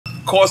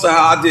because of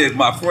how I did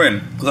my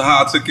friend, because of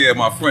how I took care of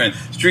my friend.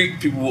 Street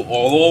people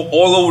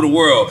all over the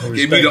world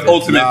gave me the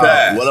ultimate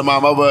pass. What am I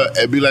mother?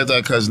 It be like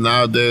that because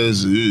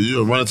nowadays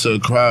you run into a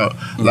crowd.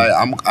 Like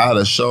I had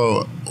a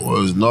show, it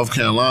was North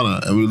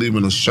Carolina, and we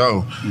leaving the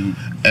show,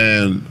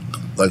 and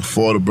like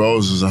 4 of the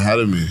bros was ahead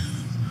of me.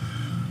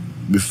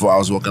 Before I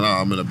was walking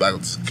out, I'm in the back.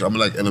 I'm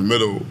like in the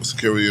middle,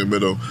 security in the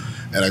middle,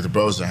 and like the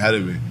bros ahead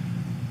of me.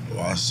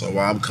 So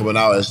while I'm coming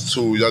out, it's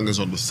 2 youngins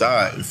on the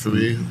side. You feel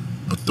me?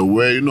 But the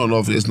way, you know,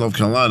 it's North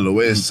Carolina, the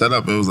way it's set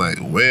up, it was like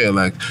weird.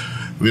 Like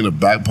we in the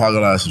back pocket,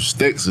 like some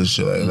sticks and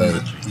shit,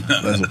 like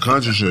some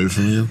country shit. You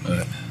feel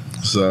me?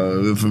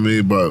 So for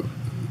me, but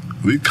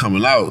we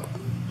coming out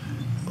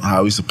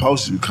how we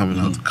supposed to be coming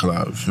out the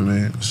club. You feel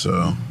me?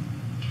 So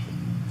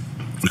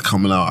we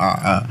coming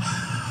out.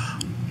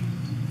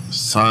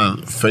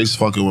 Son face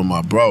fucking with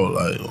my bro,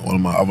 like one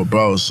of my other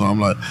bros. So I'm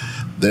like,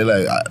 they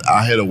like,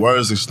 I hear the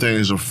words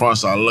exchange in front,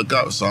 so I look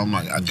up. So I'm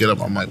like, I get up,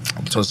 I'm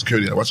telling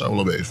security, watch out a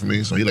little bit for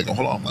me. So he like,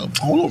 hold on, I'm like,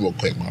 hold on real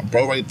quick, my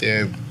bro right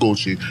there,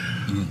 Gucci,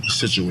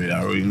 situated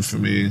already for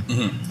me.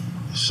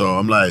 So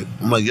I'm like,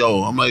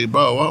 yo, I'm like,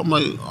 bro, I'm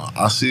like,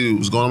 I see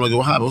what's going on. I'm like,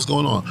 what happened? What's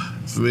going on?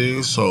 For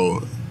me, so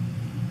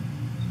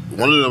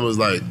one of them was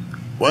like,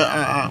 what?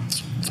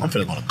 I'm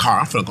finna go to the car.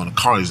 I'm finna go to the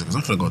car these niggas.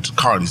 I'm finna go to the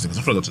car these niggas.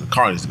 I'm finna go to the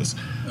car these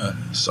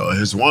niggas. So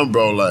his one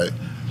bro like,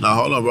 nah,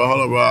 hold on,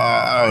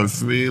 bro. You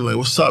feel me? Like,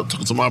 what's up?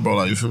 Talking to my bro,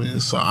 like, you feel me?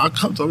 So I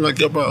come to him like,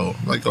 yo, bro,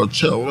 like, yo,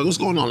 chill. I'm like, what's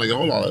going on? Like,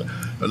 hold on.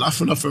 Like, not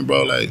for nothing,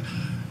 bro. Like,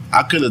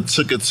 I could have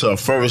took it to a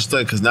further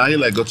step because now he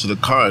like, go to the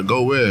car.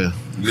 Go where?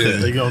 Yeah,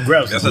 they gonna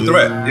grab That's a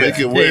threat. Make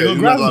it where? You're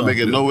not gonna make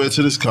it nowhere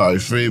to this car. You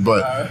feel me?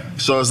 But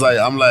so it's like,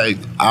 I'm like,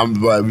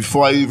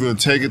 before I even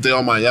take it there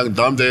on my young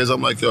dumb days,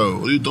 I'm like, yo,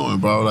 what are you doing,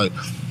 bro? Like,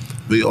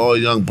 we all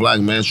young black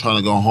men trying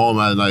to go home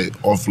at night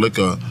off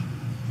liquor.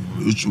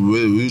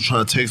 We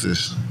trying to take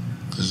this.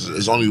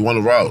 It's only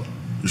one route.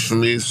 You feel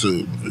me? So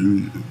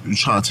you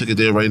trying to take it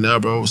there right now,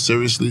 bro?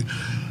 Seriously?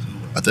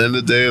 At the end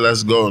of the day,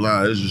 let's go.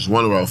 Nah, it's just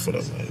one route for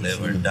them. Like,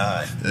 live or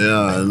die.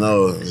 Yeah, I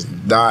know.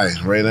 Die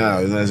right now.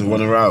 It's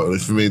one route. You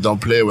feel me? Don't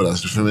play with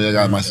us. You feel me? I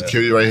got my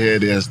security right here.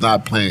 They're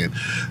not playing.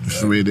 You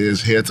feel me? They're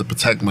here to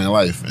protect my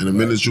life. And the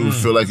minute you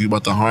feel like you're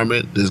about to harm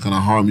it, they're gonna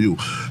harm you.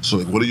 So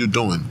like, what are you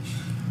doing?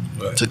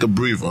 Take a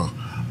breather.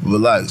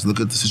 Relax. Look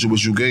at the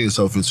situation you getting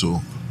yourself into.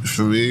 You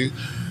feel me?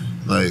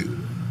 Like,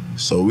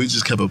 so we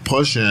just kept it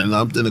pushing, and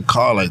I'm in the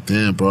car like,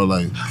 damn, bro,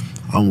 like,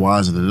 I'm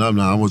wising it up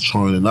now. I'm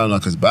maturing it up now.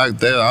 Because back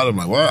there, I was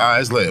like, well, all right,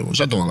 it's late. What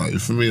y'all doing? Like, you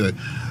feel me? Like,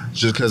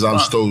 just because I'm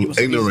still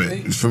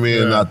ignorant, you feel me,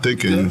 and not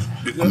thinking.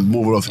 I'm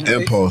moving off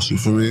impulse, you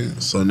feel me?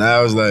 So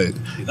now it's like,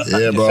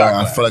 yeah, bro,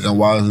 I feel like I'm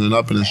wising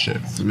up in this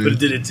shit. But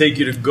did it take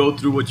you to go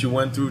through what you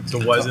went through to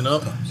wisen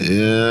up?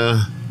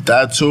 Yeah,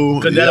 that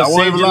too. Yeah, I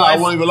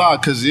won't even lie,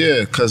 because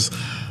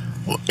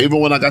even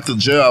when I got to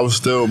jail, I was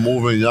still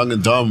moving young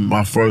and dumb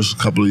my first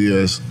couple of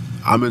years.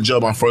 I'm in jail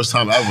my first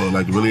time ever,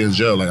 like really in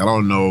jail. Like, I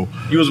don't know.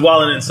 You was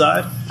wilding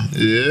inside?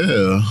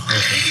 Yeah.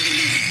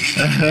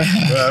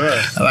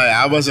 Right. Like,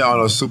 I wasn't on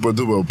a super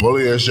duper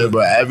bully and shit,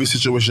 but every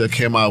situation that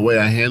came my way,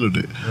 I handled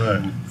it.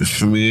 Right. You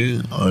feel me?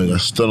 Like, I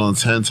stood on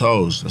 10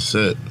 toes. That's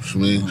it. You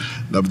feel me?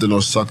 Never did no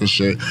sucker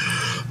shit.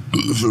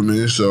 You feel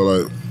me? So,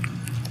 like,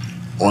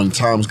 when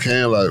times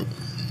came, like,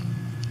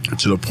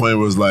 to the point where it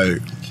was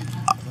like,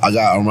 I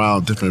got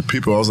around different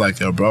people. I was like,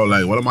 yo, bro,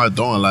 like, what am I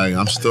doing? Like,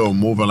 I'm still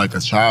moving like a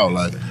child.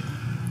 Like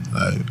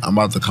I'm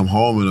about to come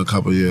home in a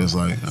couple of years.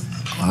 Like,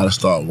 I had to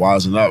start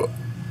wising up.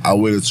 I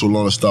waited too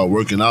long to start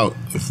working out.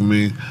 For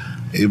me,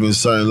 even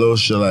certain little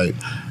shit, like,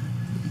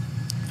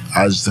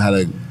 I just had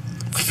to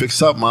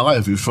fix up my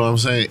life, you feel what I'm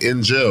saying?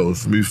 In jail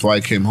for me before I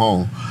came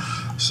home.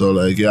 So,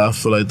 like, yeah, I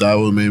feel like that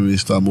would make me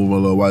start moving a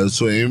little wiser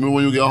too. And even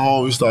when you get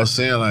home, you start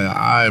saying, like, all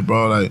right,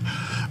 bro, like,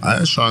 I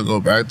ain't trying to go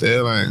back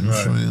there, like, you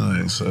feel me?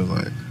 Like, so,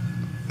 like,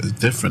 it's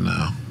different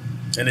now.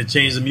 And it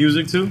changed the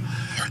music too?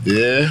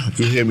 Yeah,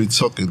 you hear me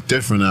talking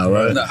different now,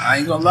 right? No, I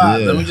ain't gonna lie.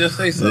 Yeah. Let me just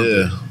say something.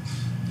 Yeah.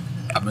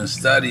 I've been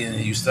studying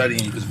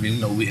because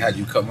we had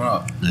you coming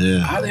up.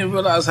 Yeah. I didn't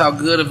realize how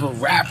good of a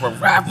rapper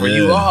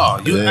you are.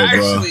 You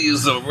actually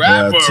is a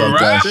rapper.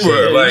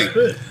 Like,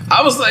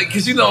 I was like,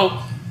 because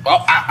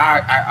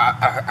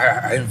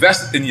I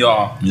invested in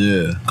y'all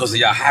because of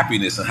y'all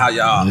happiness and how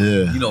y'all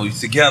you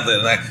together,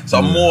 and like, so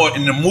I'm more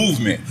in the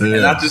movement.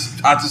 And I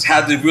just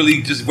had to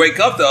really just wake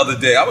up the other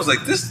day. I was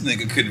like, this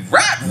nigga could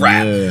rap.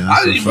 I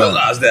didn't even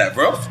realize that,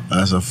 bro.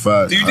 That's a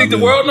fact. Do you think the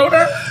world know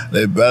that?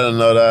 They better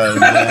know that.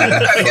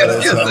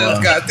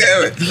 God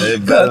damn it. They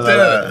better know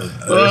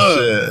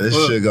that.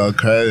 This shit go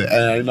crazy.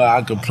 And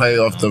I could play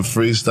off the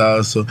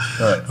freestyle, so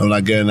I'm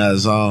not getting that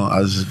zone. I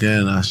was just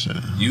getting that shit.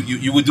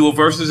 You would do a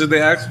versus if they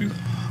asked you?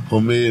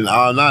 For me,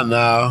 not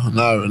now.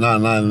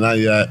 Not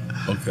yet.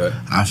 Okay.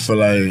 I feel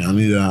like I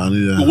need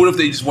a. But what if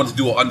they just want to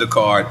do an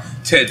undercard,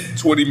 10,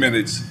 20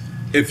 minutes,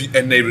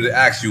 and they would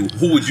ask you,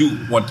 who would you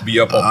want to be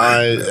up on?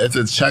 It's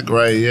a check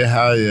right,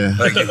 hell yeah.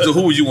 Like, so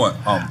who would you want?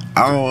 I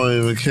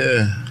don't even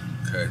care.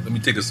 Okay, let me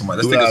think of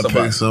somebody. Let's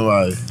pick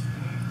somebody.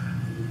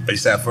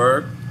 ASAP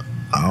Ferg?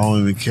 I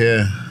don't even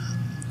care.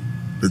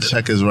 The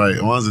check is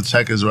right. Once the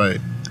check is right.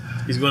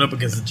 He's going up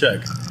against the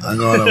check. I'm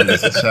going up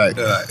against the check.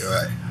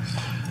 Right.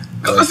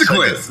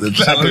 Consequence. The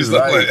check is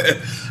right.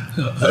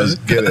 Let's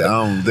get it.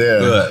 I'm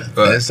there. Right.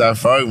 A$AP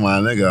Ferg, my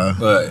nigga.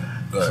 Right.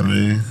 I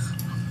mean,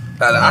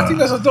 I think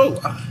that's a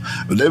dope.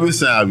 But they be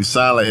saying I be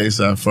sound like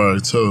A$AP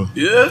Ferg too.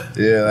 Yeah?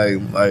 Yeah,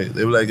 like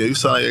they be like, yo, you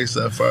sound like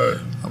A$AP Ferg.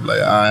 I'm like,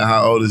 all right,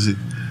 how old is he?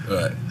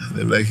 Right.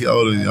 They be like, he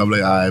older than you. I'm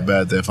like, all right,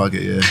 bad then, fuck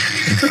it, yeah.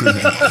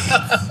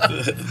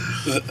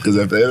 Because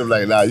if they be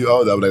like, nah, you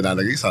older, I'm like, nah,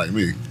 nigga, you sound like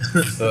me.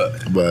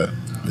 But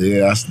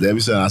yeah, they be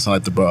saying I sound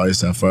like the bro A$AP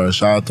Ferg.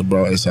 Shout out to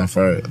bro A$AP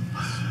Ferg.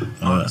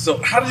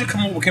 So how did you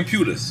come up with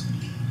computers?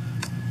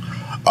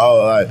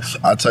 Oh,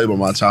 I'll tell you about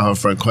my childhood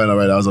friend Quino,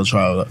 right? I was on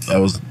trial. I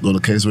was doing a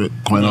case with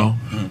Quino.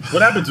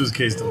 What happened to his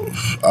case though?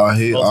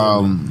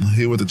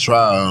 He went to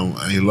trial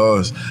and he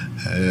lost.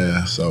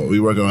 Yeah, so we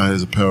working on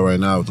his appeal right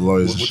now with the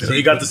lawyers and shit. So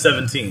he got the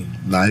 17.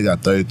 Nah, he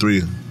got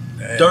 33.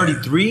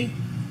 33?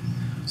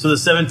 So the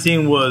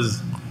 17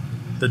 was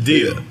the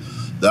deal.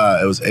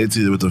 It was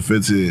 18 with the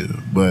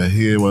 15, but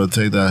he didn't want to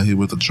take that. He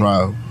went to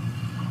trial.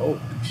 Holy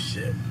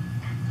shit.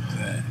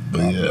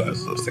 But yeah,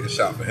 let's take a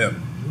shot for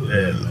him.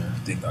 Yeah, man.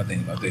 I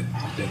think.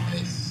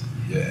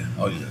 Yeah.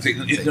 Oh,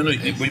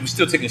 you we're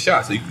still taking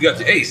shots. So you got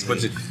your ace,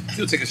 but you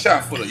still take a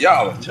shot for the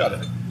y'all. Try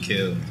to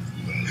kill.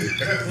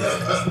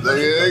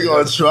 Nigga, ain't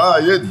gonna try.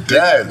 You're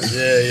dead.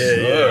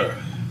 Yeah.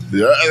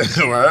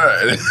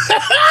 Right.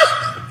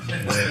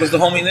 What's the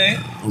homie name?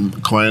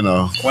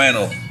 Quino.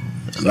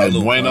 Like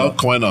Bueno?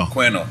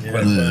 Quino.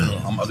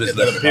 Yeah. I'm just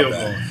letting it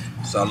go.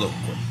 Salute.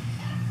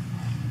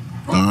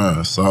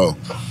 So,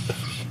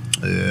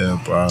 yeah,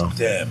 bro.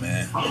 Yeah,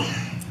 man.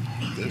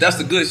 That's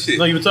the good shit.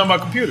 No, you were talking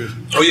about computers.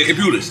 Oh yeah,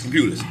 computers.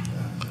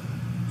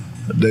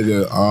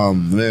 Nigga,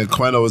 man,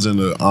 Quino was in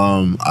the,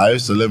 I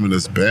used to live in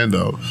this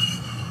bando.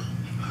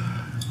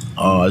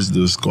 I used to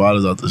do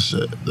squatters out the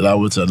shit. Then I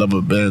went to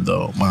another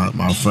bando.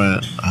 My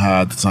friend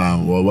had at the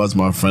time, well, was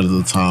my friend at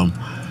the time.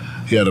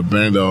 He had a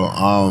bando,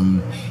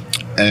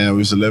 and we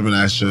used to live in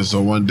that shit.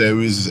 So one day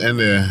we was just in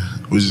there.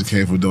 We just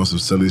came from doing some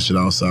silly shit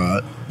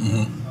outside.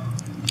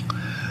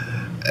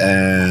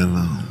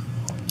 And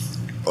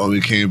when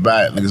we came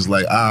back, niggas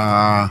like,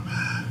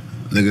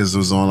 niggas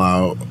was on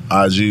our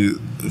IG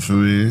for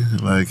me,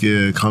 like,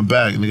 yeah, come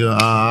back, nigga,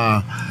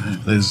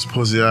 niggas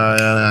pussy,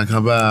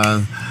 come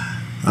back.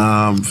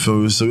 So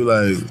we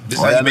like, this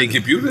how you make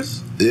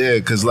computers? Yeah,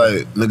 cause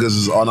like niggas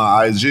is on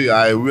our IG.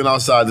 We went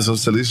outside, did some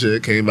silly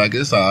shit, came back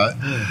inside,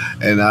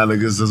 and now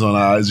niggas is on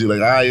our IG like,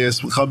 yes,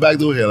 come back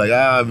through here, like,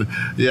 yeah,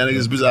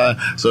 niggas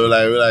bitch. So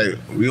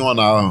we on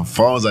our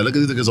phones, like, look at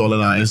these niggas all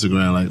in our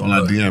Instagram, like on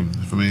our DM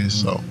for me.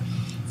 So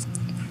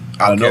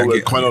I know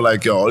with Quino,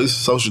 like, yo, all these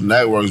social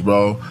networks,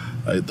 bro,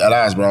 like that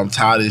ass, bro. I'm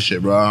tired of this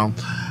shit, bro.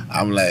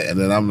 I'm like, and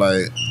then I'm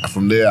like,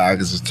 from there I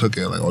just took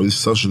it, like all these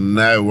social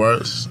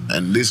networks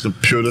and these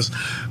computers,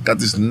 got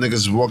these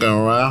niggas walking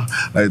around,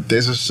 like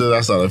there's some shit.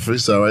 I saw the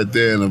freestyle right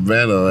there in the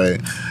bando, right?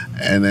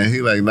 And then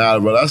he like, nah,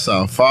 bro, that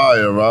sound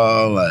fire,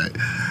 bro. Like,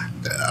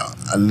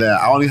 and then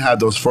I only had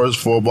those first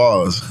 4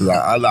 bars, cause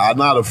I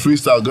know how to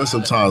freestyle good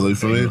sometimes, like, you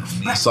feel me?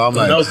 So I'm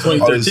like, that was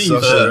 2013,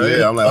 right?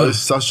 Yeah, I'm like, all these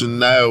social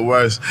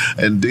networks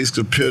and these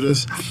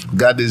computers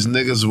got these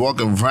niggas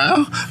walking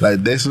around,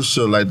 like they some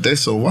shit, like they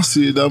so what's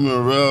the them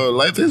in real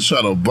life? They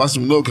trying to bust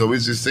them look, cause we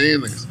just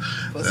seen niggas,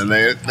 and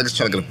they niggas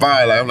trying to get a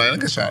fire. Like I'm like,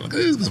 niggas trying to look at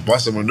these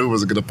busting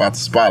maneuvers and get up out the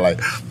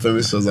spotlight. Feel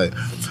me? So it's like,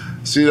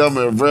 see them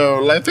in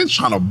real life, they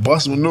trying to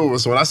bust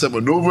maneuvers. So when I said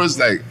maneuvers,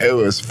 like it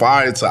was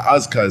fire to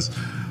us, cause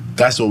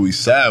that's what we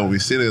said when we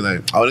seen it.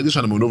 Like, oh, niggas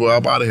trying to maneuver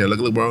up out of here.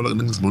 Look, bro. Look,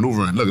 niggas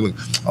maneuvering. Look.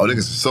 Oh, niggas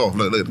is soft.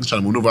 Look, niggas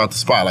trying to maneuver out the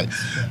spot. Like,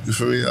 you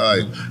feel me?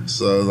 Like,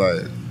 so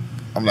like,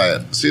 I'm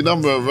like, see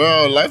them in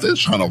real life, they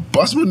trying to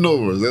bust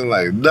maneuvers. They're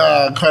like,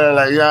 nah, kind of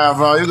like, yeah,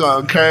 bro, you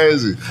going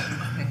crazy.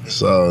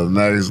 So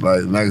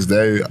next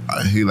day,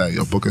 he like,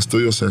 yo, book a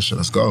studio session.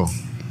 Let's go.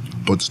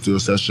 Booked the studio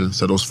session.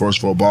 Said those first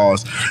 4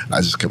 bars. And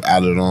I just kept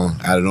adding it on.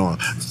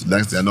 So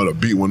next day, I know the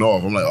beat went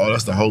off. I'm like, oh,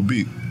 that's the whole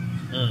beat.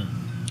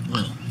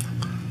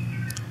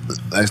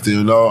 Next thing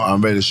you know,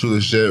 I'm ready to shoot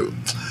this shit.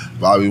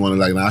 Bobby wanted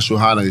like, nah, shoot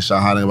hot nigga,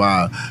 shot hot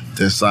nigga.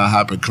 Then something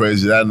happened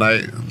crazy that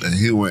night, and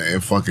he went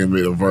and fucking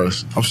made a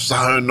verse. I'm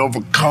signing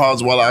over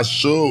cars while I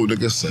shoot.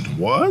 Nigga said,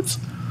 what?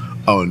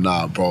 Oh,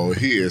 nah, bro,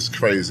 he is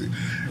crazy.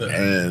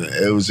 And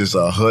it was just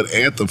a hood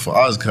anthem for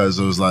us, cause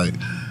it was like,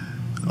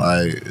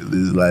 it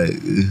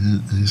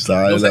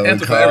was an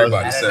anthem for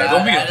everybody.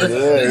 Don't be.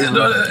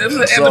 It was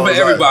an anthem for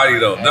everybody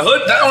though. The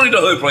hood, not only the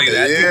hood played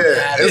that.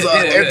 Yeah, it's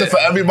an anthem for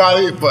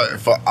everybody, but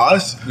for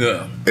us,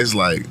 it's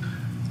like,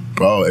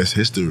 bro, it's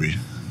history.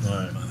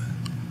 Right.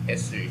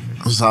 History.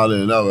 I'm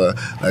solid enough,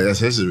 like that's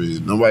history.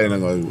 Nobody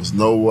not gonna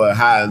know what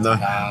happened,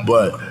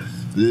 but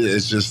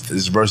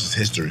it's versus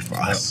history for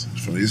us.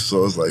 For me,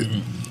 so it's like,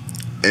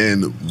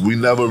 and we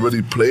never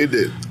really played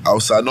it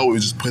outside. No, we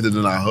just played it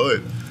in our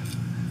hood.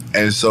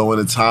 And so when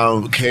the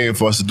time came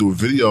for us to do a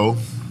video,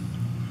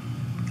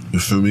 you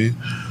feel me?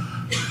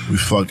 We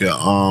fucking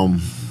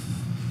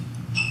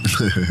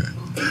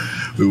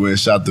we went and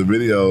shot the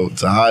video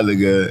to High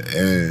Nigga,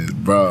 and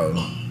bro,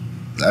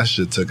 that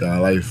shit took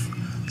our life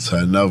to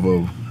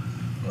another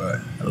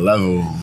level.